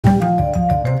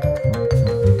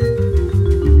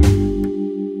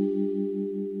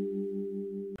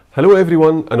Hello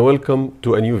everyone and welcome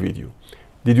to a new video.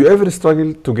 Did you ever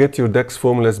struggle to get your DAX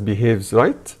formulas behaves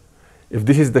right? If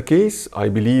this is the case, I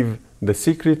believe the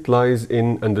secret lies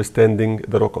in understanding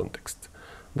the raw context.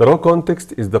 The raw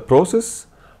context is the process,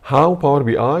 how Power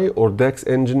BI or DAX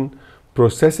engine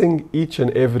processing each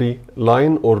and every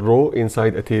line or row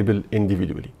inside a table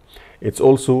individually. It's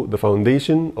also the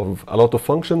foundation of a lot of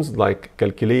functions like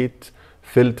calculate,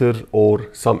 filter or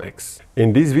SumX.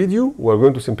 In this video, we're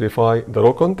going to simplify the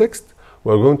raw context.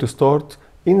 We're going to start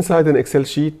inside an Excel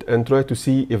sheet and try to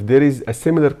see if there is a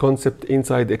similar concept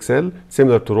inside Excel,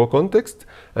 similar to raw context.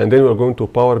 And then we're going to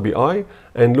Power BI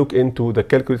and look into the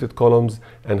calculated columns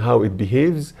and how it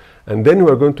behaves. And then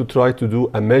we're going to try to do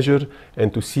a measure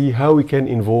and to see how we can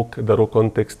invoke the raw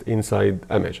context inside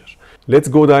a measure. Let's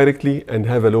go directly and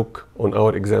have a look on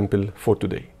our example for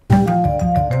today.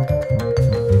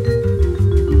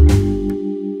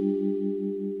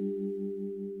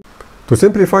 To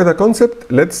simplify the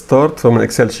concept, let's start from an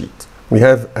Excel sheet. We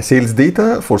have a sales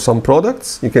data for some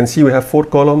products. You can see we have 4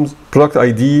 columns: product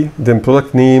ID, then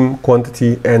product name,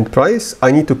 quantity, and price.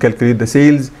 I need to calculate the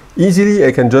sales. Easily,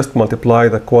 I can just multiply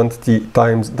the quantity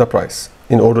times the price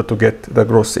in order to get the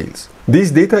gross sales.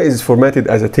 This data is formatted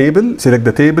as a table. Select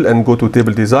the table and go to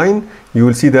table design. You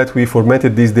will see that we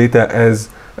formatted this data as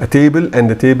a table and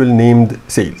the table named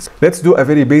sales. Let's do a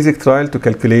very basic trial to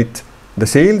calculate the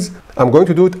sales. I'm going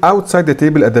to do it outside the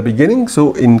table at the beginning.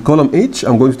 So in column H,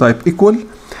 I'm going to type equal,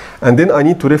 and then I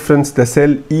need to reference the cell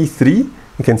E3.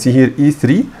 You can see here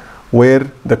E3 where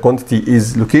the quantity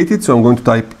is located. So I'm going to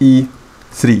type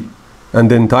E3 and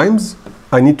then times.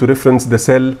 I need to reference the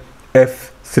cell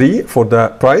F3 for the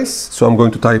price. So I'm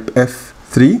going to type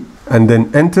F3 and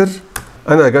then enter.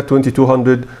 And I got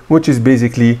 2200, which is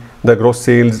basically the gross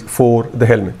sales for the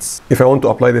helmets. If I want to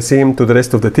apply the same to the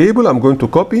rest of the table, I'm going to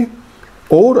copy.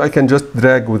 Or I can just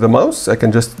drag with the mouse.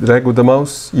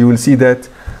 You will see that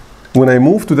when I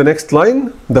move to the next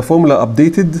line, the formula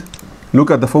updated.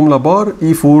 Look at the formula bar,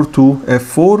 E4 to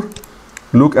F4.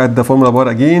 Look at the formula bar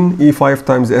again, E5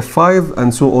 times F5,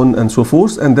 and so on and so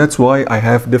forth. And that's why I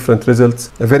have different results.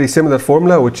 A very similar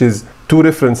formula, which is 2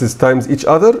 references times each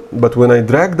other. But when I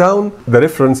drag down, the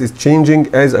reference is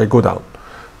changing as I go down.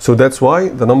 So that's why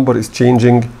the number is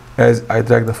changing as I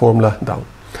drag the formula down.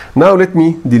 Now let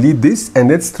me delete this and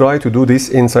let's try to do this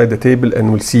inside the table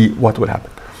and we'll see what will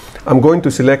happen. I'm going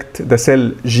to select the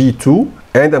cell G2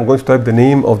 and I'm going to type the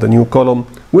name of the new column,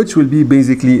 which will be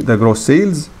basically the gross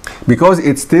sales. Because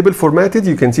it's table formatted,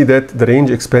 you can see that the range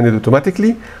expanded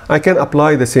automatically. I can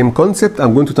apply the same concept.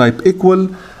 I'm going to type equal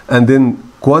and then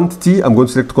quantity. I'm going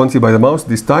to select quantity by the mouse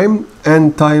this time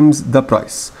and times the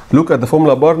price. Look at the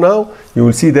formula bar now. You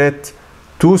will see that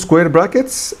 2 square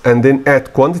brackets and then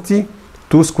add quantity,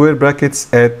 2 square brackets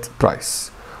at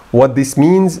price. What this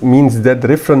means that the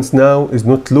reference now is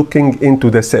not looking into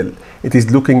the cell. It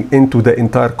is looking into the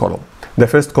entire column. The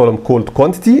first column called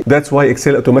quantity. That's why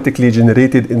Excel automatically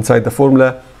generated inside the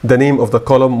formula the name of the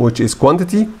column, which is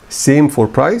quantity. Same for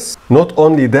price. Not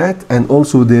only that, and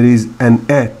also there is an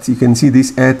at. You can see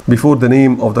this at before the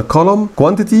name of the column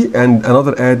quantity and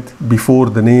another at before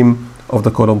the name of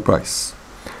the column price.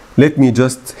 Let me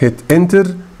just hit enter.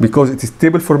 Because it is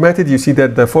table formatted, you see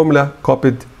that the formula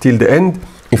copied till the end.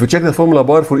 If you check the formula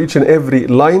bar for each and every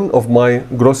line of my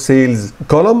gross sales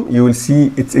column, you will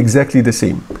see it's exactly the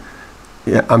same.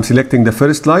 I'm selecting the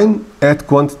first line, at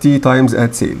quantity times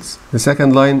at sales. The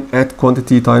second line, at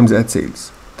quantity times at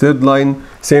sales. Third line,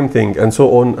 same thing, and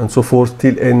so on and so forth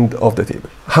till end of the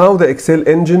table. How the Excel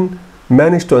engine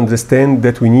managed to understand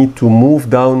that we need to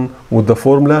move down with the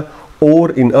formula,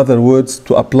 or in other words,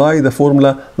 to apply the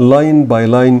formula line by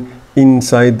line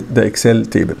inside the Excel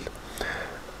table.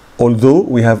 Although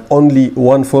we have only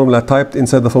one formula typed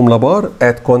inside the formula bar,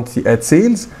 at quantity, at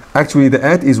sales, actually the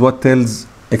at is what tells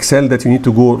Excel that you need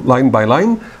to go line by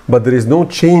line, but there is no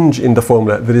change in the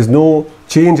formula. There is no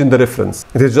change in the reference.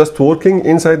 It is just working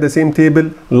inside the same table,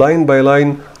 line by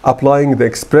line, applying the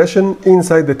expression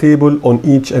inside the table on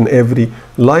each and every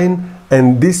line.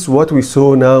 And this, what we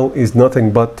saw now, is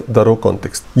nothing but the raw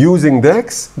context. Using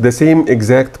DAX, the same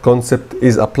exact concept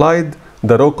is applied.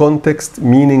 The raw context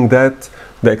meaning that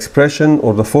the expression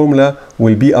or the formula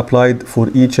will be applied for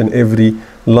each and every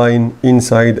line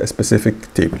inside a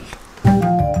specific table.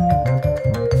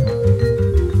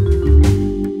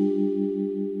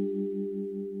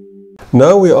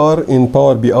 Now we are in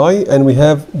Power BI and we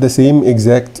have the same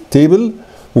exact table.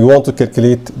 We want to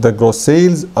calculate the gross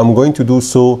sales. I'm going to do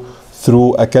so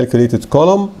through a calculated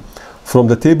column. From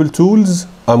the table tools,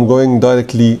 I'm going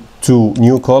directly to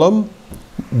new column.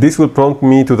 This will prompt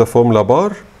me to the formula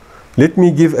bar. Let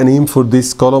me give a name for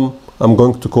this column. I'm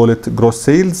going to call it gross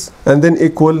sales, and then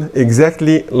equal,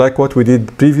 exactly like what we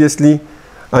did previously.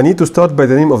 I need to start by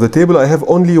the name of the table. I have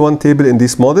only one table in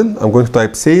this model. I'm going to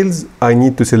type sales. I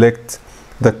need to select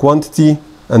the quantity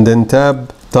and then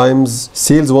tab times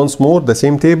sales once more, the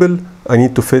same table. I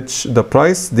need to fetch the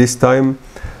price this time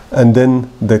and then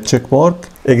the check mark.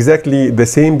 Exactly the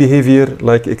same behavior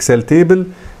like Excel table.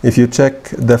 If you check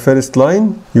the first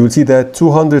line, you will see that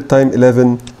 200 times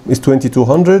 11 is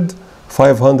 2200,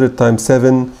 500 times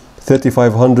 7,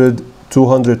 3500,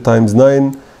 200 times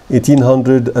 9,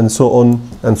 1800, and so on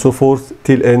and so forth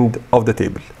till end of the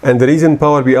table. And the reason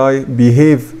Power BI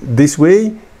behave this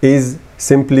way is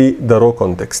simply the row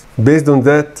context. Based on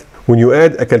that, when you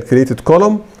add a calculated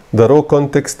column, the row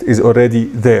context is already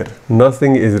there.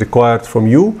 Nothing is required from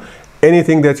you.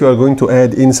 Anything that you are going to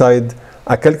add inside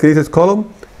a calculated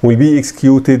column will be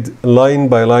executed line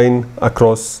by line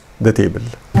across the table.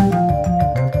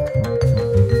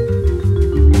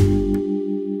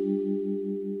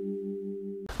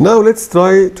 Now let's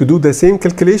try to do the same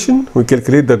calculation. We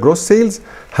calculate the gross sales.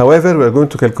 However, we are going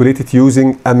to calculate it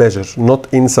using a measure,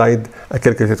 not inside a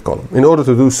calculated column. In order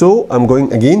to do so, I'm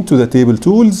going again to the table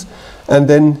tools and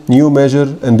then new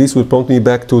measure, and this will prompt me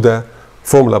back to the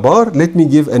formula bar. Let me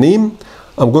give a name.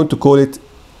 I'm going to call it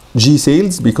G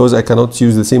sales because I cannot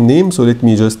use the same name. So let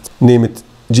me just name it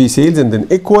G sales and then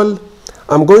equal.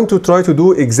 I'm going to try to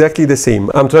do exactly the same.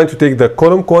 I'm trying to take the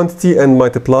column quantity and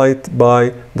multiply it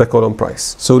by the column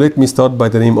price. So let me start by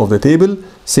the name of the table,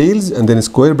 sales, and then a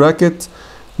square bracket.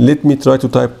 Let me try to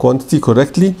type quantity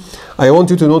correctly. I want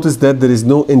you to notice that there is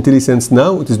no IntelliSense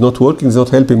now. It is not working, it's not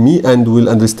helping me, and we'll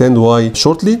understand why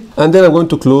shortly. And then I'm going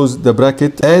to close the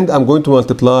bracket and I'm going to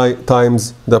multiply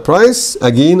times the price.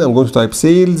 Again, I'm going to type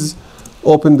sales,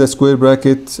 open the square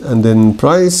bracket and then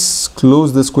price,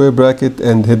 close the square bracket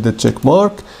and hit the check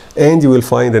mark, and you will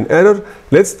find an error.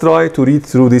 Let's try to read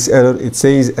through this error. It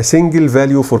says a single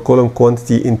value for column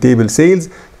quantity in table sales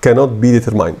cannot be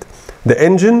determined. The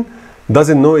engine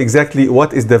doesn't know exactly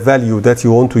what is the value that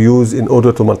you want to use in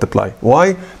order to multiply.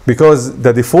 Why? Because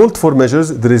the default for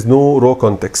measures, there is no row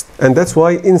context, and that's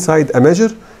why inside a measure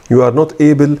you are not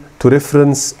able to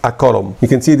reference a column. You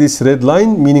can see this red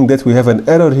line, meaning that we have an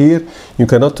error here. You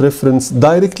cannot reference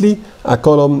directly a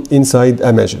column inside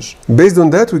a measure. Based on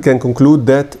that, we can conclude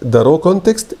that the row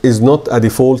context is not a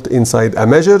default inside a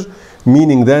measure,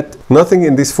 meaning that nothing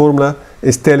in this formula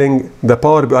is telling the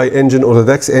Power BI engine or the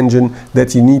DAX engine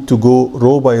that you need to go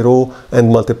row by row and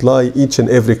multiply each and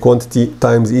every quantity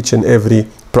times each and every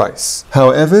price.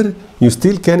 However, you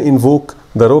still can invoke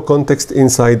the row context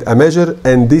inside a measure,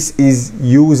 and this is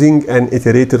using an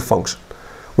iterator function.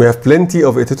 We have plenty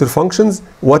of iterator functions.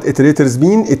 What iterators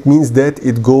mean? It means that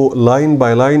it go line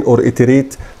by line or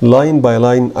iterate line by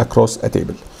line across a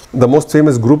table. The most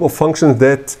famous group of functions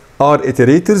that are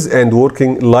iterators and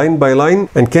working line by line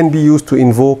and can be used to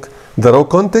invoke the row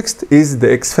context is the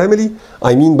X family.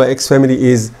 I mean by X family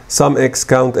is sum X,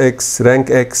 count X, rank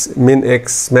X, min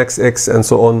X, max X, and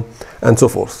so on and so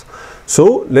forth.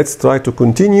 So let's try to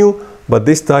continue, but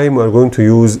this time we're going to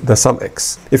use the sum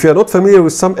X. If you are not familiar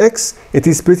with sum X, it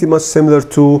is pretty much similar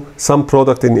to sum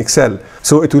product in Excel.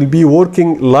 So it will be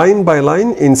working line by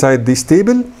line inside this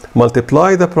table,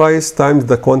 multiply the price times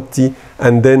the quantity,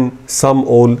 and then sum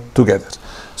all together.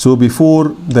 So before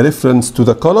the reference to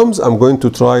the columns, I'm going to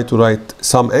try to write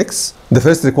sum X. The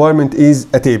first requirement is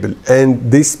a table, and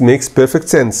this makes perfect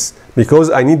sense.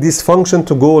 Because I need this function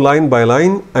to go line by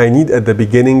line, I need at the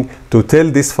beginning to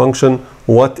tell this function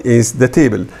what is the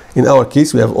table. In our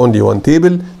case, we have only one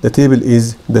table. The table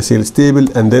is the sales table,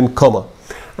 and then comma.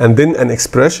 And then an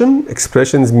expression.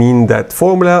 Expressions mean that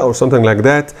formula or something like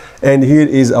that. And here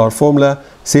is our formula,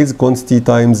 sales quantity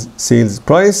times sales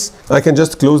price. I can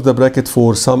just close the bracket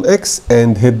for sum X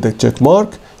and hit the check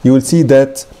mark. You will see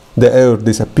that the error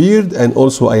disappeared, and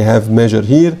also I have measure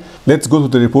here. Let's go to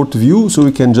the report view so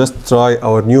we can just try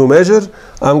our new measure.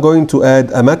 I'm going to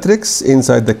add a matrix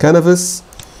inside the canvas,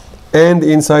 and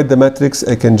inside the matrix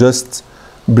I can just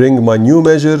bring my new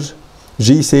measure,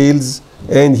 G sales,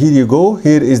 and here you go.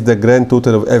 Here is the grand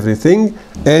total of everything,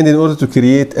 and in order to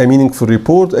create a meaningful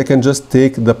report I can just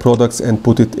take the products and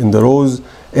put it in the rows,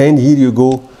 and here you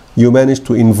go. You manage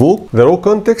to invoke the row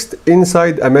context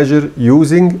inside a measure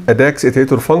using a DAX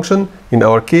iterator function. In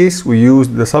our case, we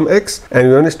used the sum X, and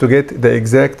we managed to get the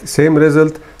exact same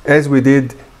result as we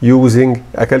did using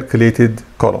a calculated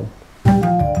column.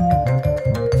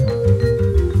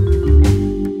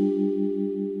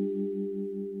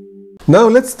 Now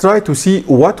let's try to see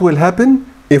what will happen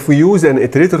if we use an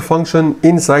iterator function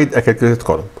inside a calculated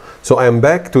column. So I am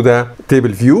back to the table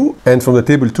view, and from the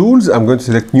table tools, I'm going to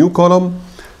select new column.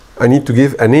 I need to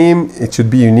give a name. It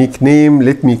should be unique name.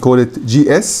 Let me call it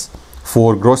GS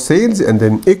for gross sales, and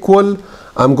then equal.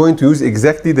 I'm going to use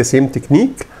exactly the same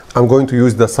technique. I'm going to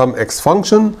use the SUMX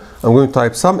function. I'm going to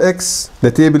type SUMX.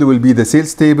 The table will be the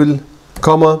sales table,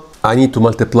 comma. I need to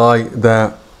multiply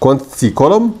the quantity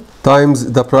column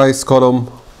times the price column.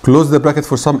 Close the bracket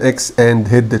for SUMX and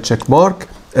hit the check mark.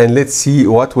 And let's see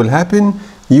what will happen.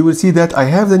 You will see that I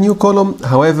have the new column.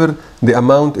 However, the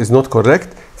amount is not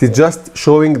correct. It's just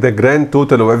showing the grand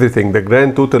total of everything, the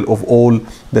grand total of all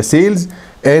the sales.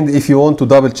 And if you want to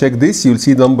double check this, you'll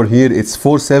see the number here. It's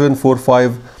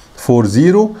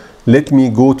 474540. Let me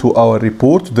go to our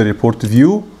report, the report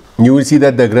view. You will see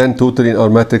that the grand total in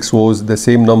our matrix was the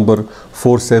same number,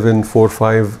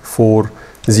 474540.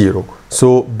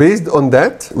 So based on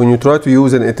that, when you try to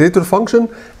use an iterator function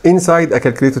inside a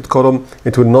calculated column,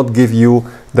 it will not give you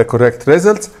the correct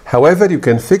results. However, you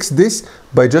can fix this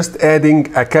by just adding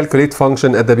a calculate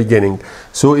function at the beginning.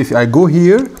 So if I go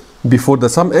here before the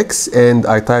SUMX and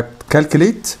I type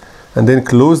calculate and then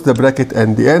close the bracket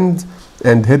at the end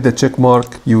and hit the check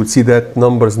mark, you will see that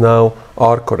numbers now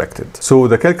are corrected. So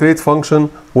the calculate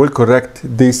function will correct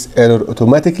this error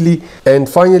automatically. And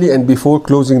finally, and before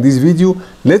closing this video,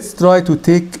 let's try to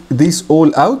take this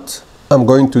all out. I'm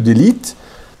going to delete,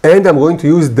 and I'm going to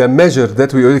use the measure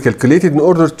that we already calculated in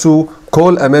order to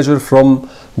call a measure from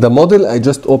the model. I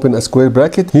just open a square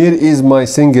bracket. Here is my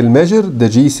single measure, the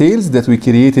G sales that we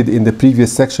created in the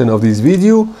previous section of this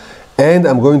video. And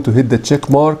I'm going to hit the check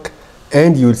mark,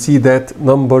 and you'll see that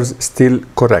numbers still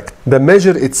correct. The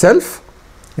measure itself,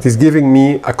 it is giving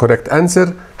me a correct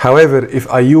answer. However, if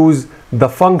I use the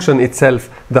function itself,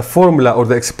 the formula or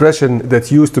the expression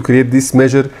that's used to create this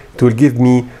measure, it will give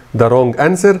me the wrong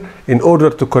answer. In order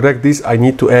to correct this, I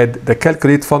need to add the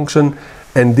calculate function,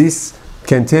 and this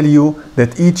can tell you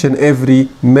that each and every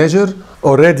measure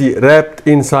already wrapped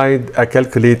inside a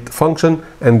calculate function,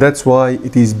 and that's why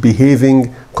it is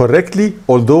behaving correctly,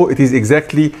 although it is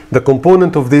exactly the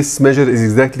component of this measure is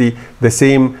exactly the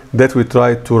same that we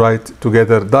tried to write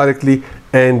together directly,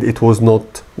 and it was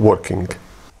not working.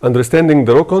 Understanding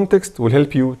the raw context will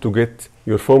help you to get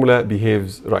your formula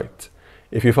behaves right.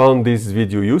 If you found this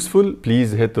video useful,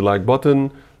 please hit the like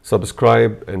button,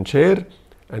 subscribe and share,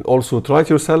 and also try it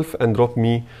yourself and drop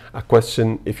me a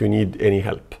question if you need any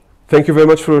help. Thank you very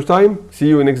much for your time. See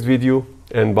you in next video,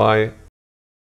 and bye.